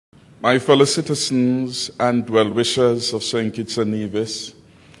My fellow citizens and well-wishers of St. Kitts and Nevis,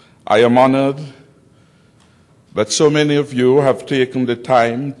 I am honored that so many of you have taken the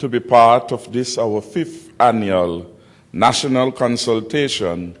time to be part of this, our 5th annual National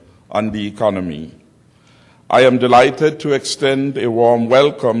Consultation on the Economy. I am delighted to extend a warm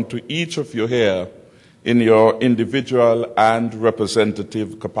welcome to each of you here in your individual and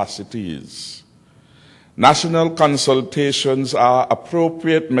representative capacities. National consultations are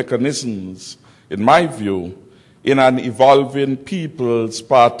appropriate mechanisms, in my view, in an evolving people's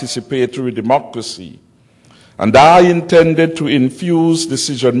participatory democracy, and are intended to infuse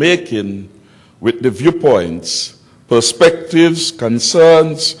decision-making with the viewpoints, perspectives,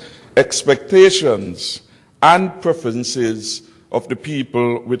 concerns, expectations, and preferences of the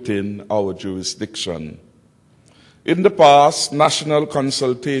people within our jurisdiction. In the past, national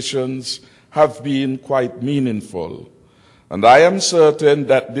consultations have been quite meaningful, and I am certain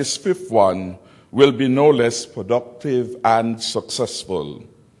that this 5th one will be no less productive and successful.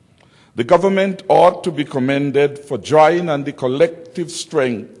 The government ought to be commended for drawing on the collective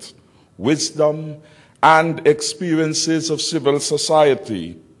strength, wisdom, and experiences of civil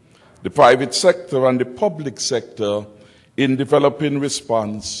society, the private sector, and the public sector in developing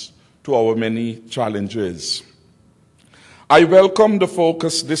response to our many challenges. I welcome the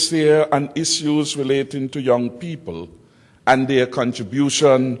focus this year on issues relating to young people and their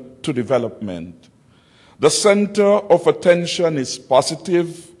contribution to development. The center of attention is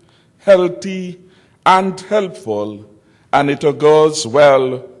positive, healthy, and helpful, and it augurs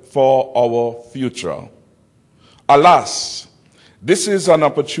well for our future. Alas, this is an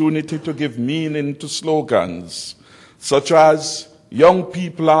opportunity to give meaning to slogans such as "Young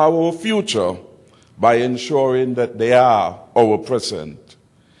people are our future," by ensuring that they are our present.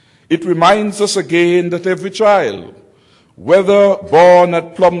 It reminds us again that every child, whether born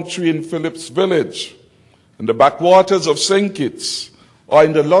at Plumtree in Phillips Village, in the backwaters of St. Kitts, or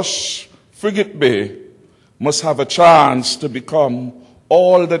in the lush Frigate Bay, must have a chance to become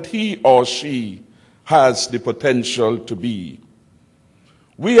all that he or she has the potential to be.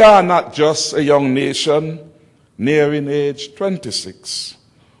 We are not just a young nation nearing age 26.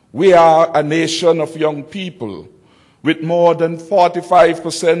 We are a nation of young people, with more than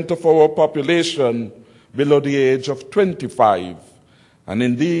 45% of our population below the age of 25. And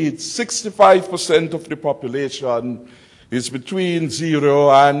indeed, 65% of the population is between 0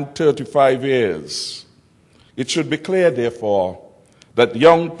 and 35 years. It should be clear, therefore, that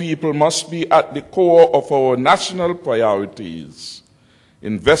young people must be at the core of our national priorities.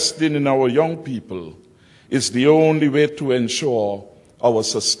 Investing in our young people is the only way to ensure our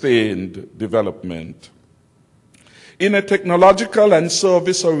sustained development. In a technological and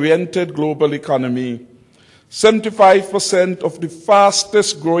service-oriented global economy, 75% of the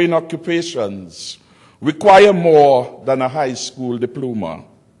fastest growing occupations require more than a high school diploma.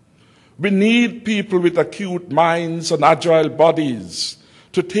 We need people with acute minds and agile bodies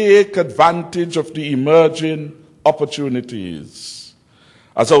to take advantage of the emerging opportunities.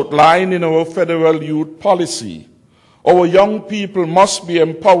 As outlined in our federal youth policy, our young people must be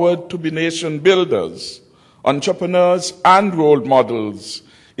empowered to be nation builders, entrepreneurs, and role models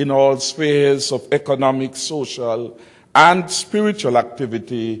in all spheres of economic, social, and spiritual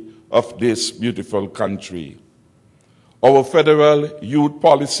activity of this beautiful country. Our federal youth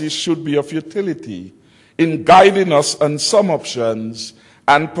policy should be of utility in guiding us on some options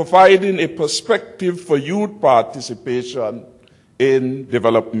and providing a perspective for youth participation in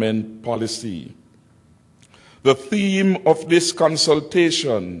development policy. The theme of this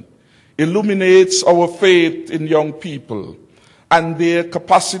consultation illuminates our faith in young people and their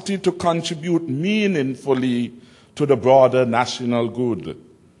capacity to contribute meaningfully to the broader national good.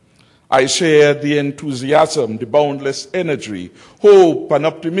 I share the enthusiasm, the boundless energy, hope, and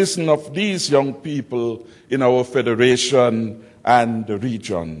optimism of these young people in our federation and the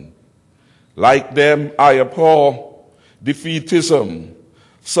region. Like them, I abhor defeatism,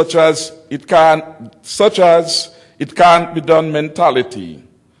 such as it can't be done mentality,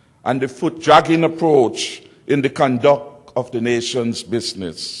 and the foot-dragging approach in the conduct of the nation's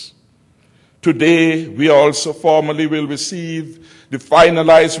business. Today, we also formally will receive the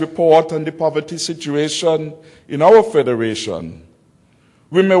finalized report on the poverty situation in our federation.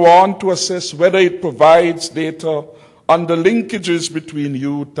 We may want to assess whether it provides data on the linkages between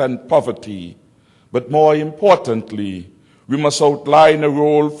youth and poverty, but more importantly, we must outline a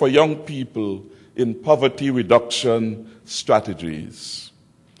role for young people in poverty reduction strategies.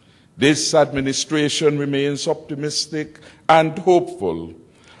 This administration remains optimistic and hopeful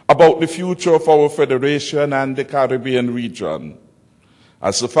about the future of our federation and the Caribbean region.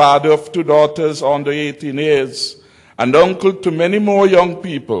 As the father of 2 daughters under 18 years and uncle to many more young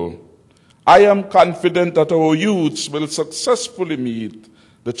people, I am confident that our youths will successfully meet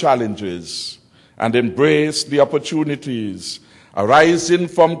the challenges and embrace the opportunities arising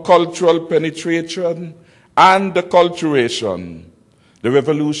from cultural penetration and acculturation, the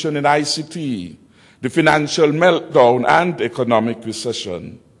revolution in ICT, the financial meltdown and economic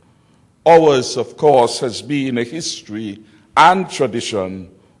recession. Ours, of course, has been a history and tradition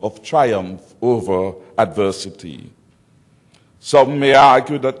of triumph over adversity. Some may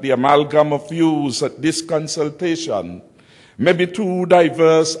argue that the amalgam of views at this consultation may be too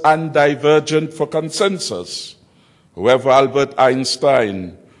diverse and divergent for consensus. However, Albert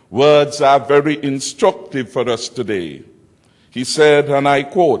Einstein, words are very instructive for us today. He said, and I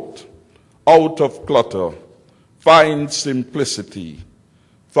quote, "Out of clutter, find simplicity.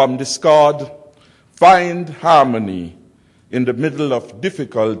 From discord, find harmony. In the middle of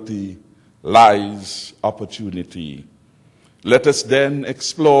difficulty lies opportunity." Let us then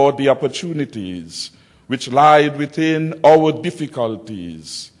explore the opportunities which lie within our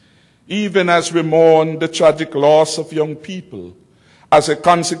difficulties, even as we mourn the tragic loss of young people as a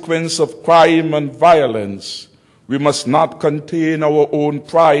consequence of crime and violence. We must not contain our own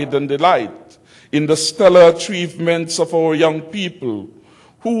pride and delight in the stellar achievements of our young people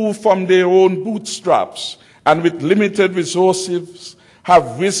who, from their own bootstraps and with limited resources,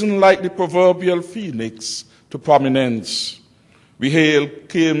 have risen like the proverbial phoenix to prominence. We hail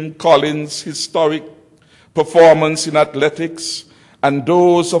Kim Collins' historic performance in athletics and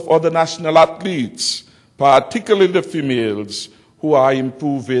those of other national athletes, particularly the females, who are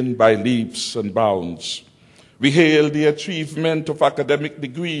improving by leaps and bounds. We hail the achievement of academic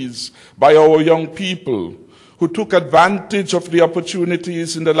degrees by our young people who took advantage of the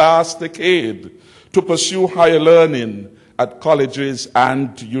opportunities in the last decade to pursue higher learning at colleges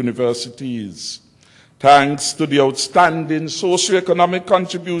and universities. Thanks to the outstanding socioeconomic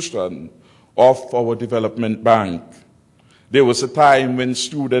contribution of our development bank. There was a time when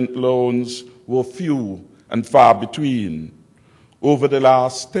student loans were few and far between. Over the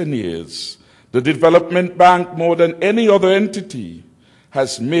last 10 years, the development bank, more than any other entity,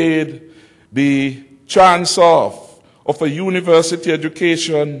 has made the chance of a university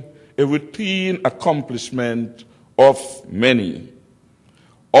education a routine accomplishment of many.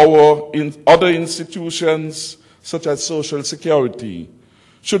 Other institutions, such as Social Security,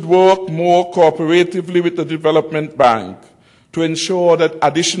 should work more cooperatively with the Development Bank to ensure that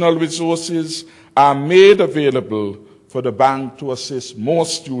additional resources are made available for the bank to assist more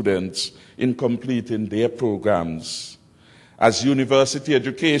students in completing their programs. As university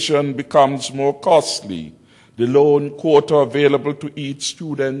education becomes more costly, the loan quota available to each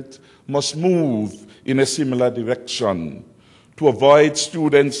student must move in a similar direction to avoid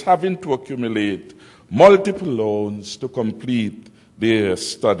students having to accumulate multiple loans to complete their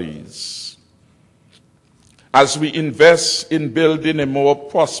studies. As we invest in building a more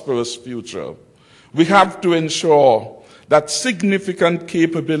prosperous future, we have to ensure that significant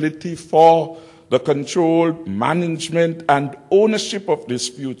capability for the control, management, and ownership of this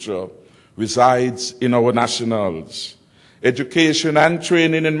future resides in our nationals. Education and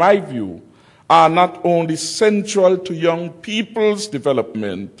training, in my view, are not only central to young people's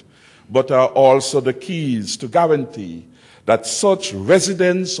development, but are also the keys to guarantee that such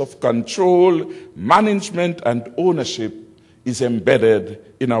residence of control, management, and ownership is embedded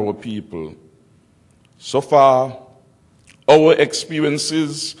in our people. So far, our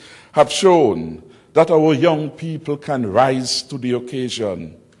experiences have shown that our young people can rise to the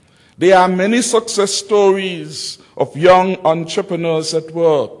occasion. There are many success stories of young entrepreneurs at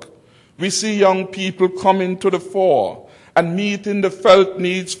work. We see young people coming to the fore and meeting the felt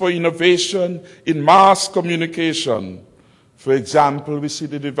needs for innovation in mass communication. For example, we see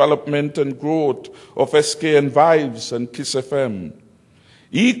the development and growth of SK and Vibes and Kiss FM.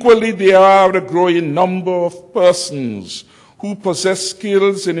 Equally, there are a growing number of persons who possess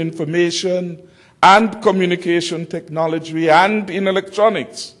skills in information and communication technology and in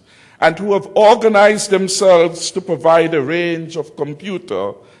electronics, and who have organized themselves to provide a range of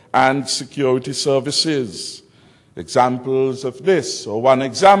computer and security services. Examples of this, or one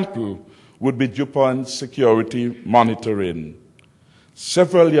example, would be DuPont Security Monitoring.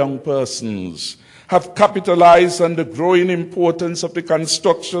 Several young persons have capitalized on the growing importance of the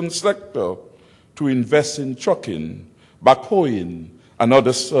construction sector to invest in trucking, backhoeing, and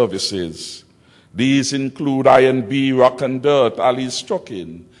other services. These include I&B, Rock and Dirt, Ali's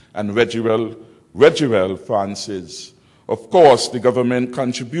Trucking, and Regirel Francis. Of course, the government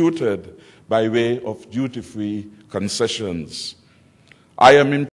contributed by way of duty-free concessions. I am in